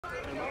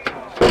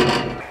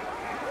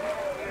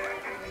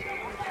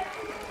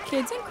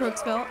Kids in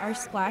Crooksville are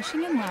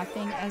splashing and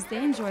laughing as they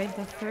enjoy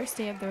the first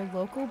day of their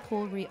local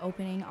pool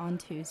reopening on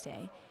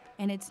Tuesday.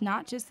 And it's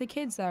not just the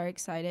kids that are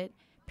excited.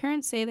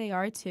 Parents say they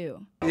are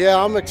too. Yeah,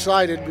 I'm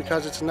excited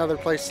because it's another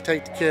place to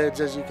take the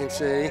kids, as you can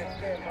see.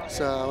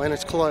 And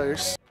it's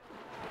close.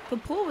 The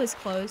pool was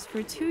closed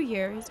for 2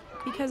 years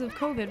because of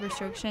COVID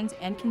restrictions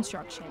and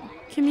construction.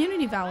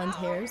 Community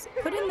volunteers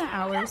put in the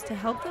hours to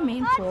help the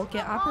main pool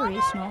get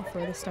operational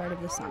for the start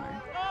of the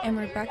summer. And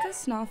Rebecca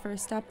Snoffer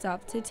stepped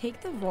up to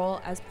take the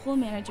role as pool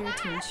manager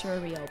to ensure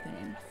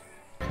reopening.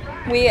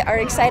 We are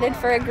excited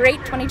for a great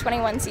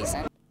 2021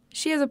 season.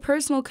 She has a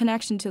personal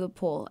connection to the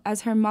pool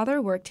as her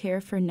mother worked here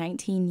for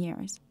 19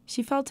 years.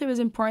 She felt it was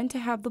important to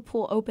have the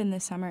pool open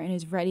this summer and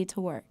is ready to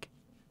work.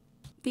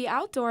 The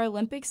outdoor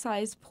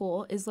Olympic-sized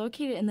pool is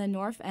located in the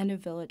north end of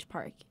Village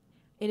Park.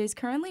 It is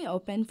currently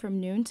open from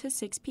noon to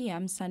 6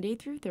 p.m. Sunday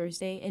through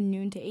Thursday and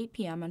noon to 8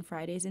 p.m. on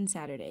Fridays and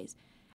Saturdays.